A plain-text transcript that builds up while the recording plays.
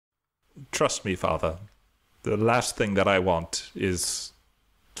trust me, Father. The last thing that I want is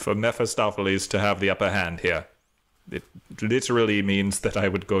for Mephistopheles to have the upper hand here. It literally means that I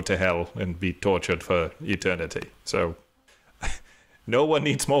would go to hell and be tortured for eternity. So, no one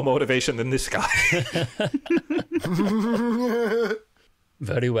needs more motivation than this guy.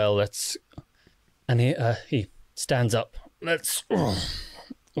 Very well, let's... And he stands up. Let's...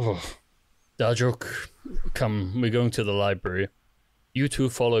 Darjuk, come, we're going to the library. You two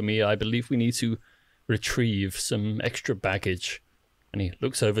follow me. I believe we need to retrieve some extra baggage. And he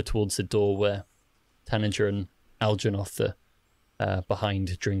looks over towards the door where Tanager and Algernoth are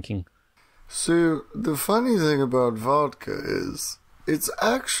behind drinking. So, the funny thing about vodka is, it's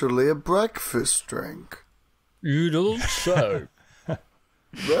actually a breakfast drink. You don't say.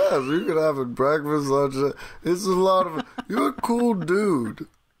 Yeah, you can have it breakfast, lunch. It's a lot of... You're a cool dude.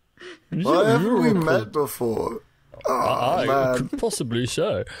 Why haven't we met before? Oh, I could possibly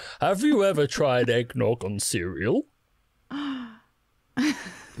so. Have you ever tried eggnog on cereal?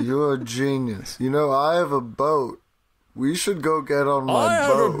 You're a genius. You know, I have a boat. We should go get on my boat. I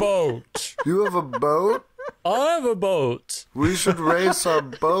have a boat. You have a boat? I have a boat. We should race our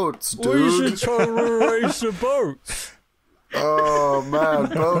boats, dude. We should try to race a boat. Oh, man.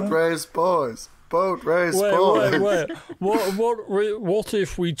 Boat race boys. Boat race boys. Wait. What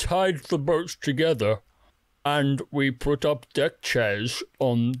if we tied the boats together and we put up deck chairs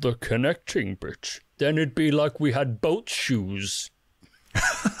on the connecting bit? Then it'd be like we had boat shoes.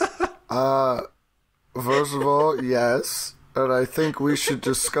 First of all, yes. And I think we should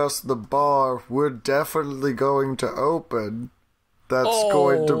discuss the bar we're definitely going to open. That's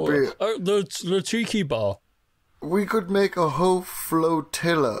going to be... the tiki bar. We could make a whole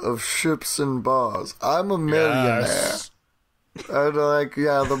flotilla of ships and bars. I'm a millionaire. Yes. And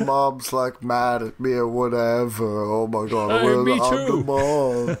the mob's mad at me or whatever. Oh my god, Hey, we're me on too. the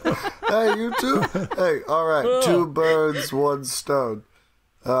mob. Hey, you too? Hey, alright, Yeah. 2 birds, 1 stone.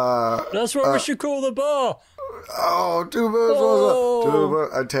 That's what we should call the bar. Oh, 2 birds, 1 stone. 2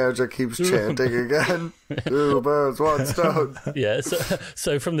 birds. And Terja keeps chanting again. 2 birds, 1 stone. Yeah,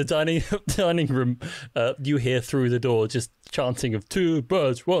 so from the dining room, you hear through the door just chanting of 2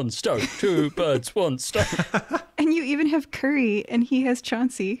 birds, 1 stone, 2 birds, 1 stone. And you even have Curry, and he has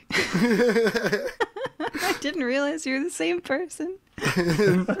Chauncey. I didn't realize you're the same person.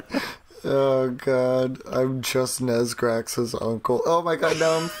 Oh god, I'm just Nesgrax's uncle. Oh my god,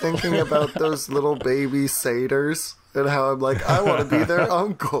 now I'm thinking about those little baby satyrs and how I'm like, I want to be their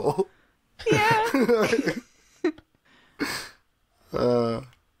uncle. Yeah.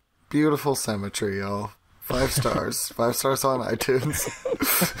 Beautiful symmetry, y'all. 5 stars. 5 stars on iTunes.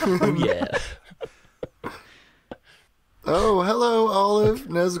 Oh, yeah. Oh, hello, Olive.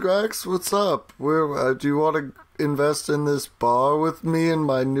 Nesgrax, what's up? Do you want to invest in this bar with me and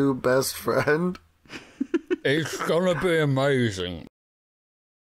my new best friend? It's gonna be amazing.